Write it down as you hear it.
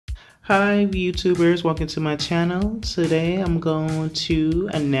Hi YouTubers, welcome to my channel. Today I'm going to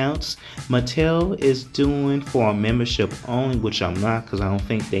announce Mattel is doing for a membership only, which I'm not, because I don't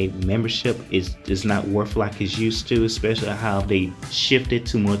think they membership is not worth like it's used to, especially how they shifted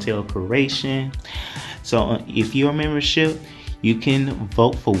to Mattel Creation. So if you're a membership, you can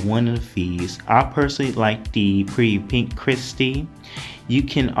vote for one of the fees. I personally like the pretty pink Christie. You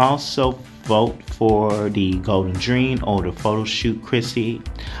can also vote for the Golden Dream or the photo shoot Christie.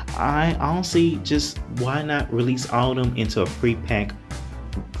 I honestly just, why not release all of them into a free pack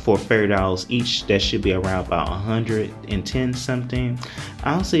for $30 each? That should be around about 110 something.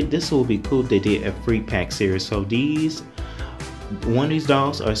 Honestly, this will be cool if they did a free pack series. So one of these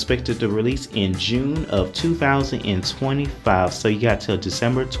dolls are expected to release in June of 2025. So you got till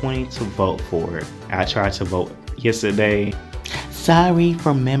December 20 to vote for it. I tried to vote yesterday. Sorry,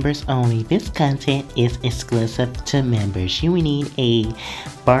 for members only. This content is exclusive to members. You will need a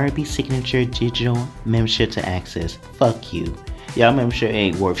Barbie signature digital membership to access. Fuck you. Y'all membership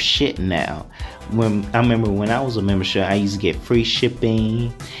ain't worth shit now. I remember when I was a membership, I used to get free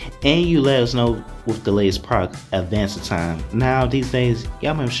shipping, and you let us know with the latest product advance of time. Now these days,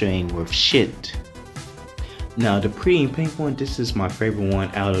 y'all membership ain't worth shit. Now the pretty and pink one, this is my favorite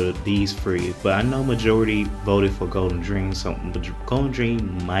one out of these three, but I know majority voted for Golden Dream, so Golden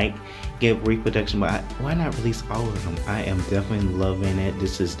Dream might get reproduction, but why not release all of them? I am definitely loving it.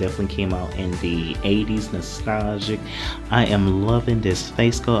 This is definitely came out in the 80s, nostalgic. I am loving this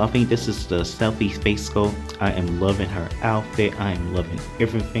face sculpt. I think this is the selfie face sculpt. I am loving her outfit. I am loving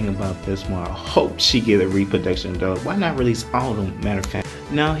everything about this one. I hope she get a reproduction though. Why not release all of them, matter of fact.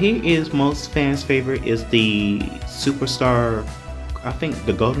 Now here is most fans' favorite is the superstar, I think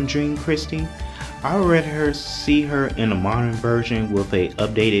the Golden Dream Christie. I would rather see her in a modern version with a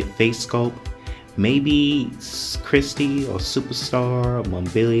updated face sculpt. Maybe Christie or Superstar or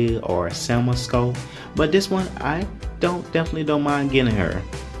Mobility or Selma sculpt. But this one, I definitely don't mind getting her.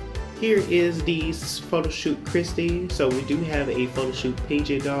 Here is the photo shoot Christie. So we do have a photo shoot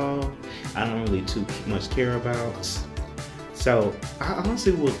PJ doll. I don't really too much care about. So I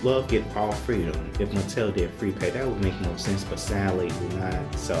honestly would love to get all three of them. If Mattel did free pay, that would make more sense, but sadly would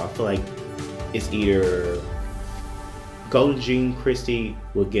not. So I feel like it's either Golden Dream Christie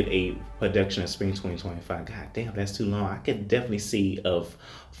will get a production of spring 2025. God damn, that's too long. I could definitely see of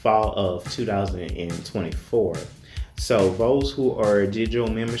fall of 2024. So those who are digital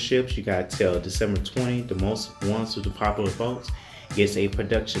memberships, you got till December 20. The most ones with the popular votes gets a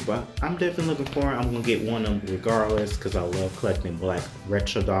production, but I'm definitely looking for it. I'm gonna get one of them regardless because I love collecting black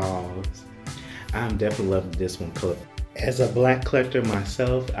retro dolls. I'm definitely loving this one. As a black collector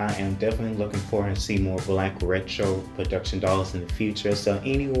myself, I am definitely looking forward to see more black retro production dolls in the future. So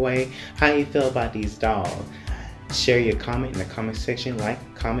anyway, how you feel about these dolls? Share your comment in the comment section. Like,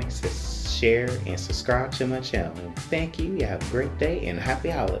 comment, share, and subscribe to my channel. Thank you. You have a great day and happy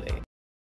holiday.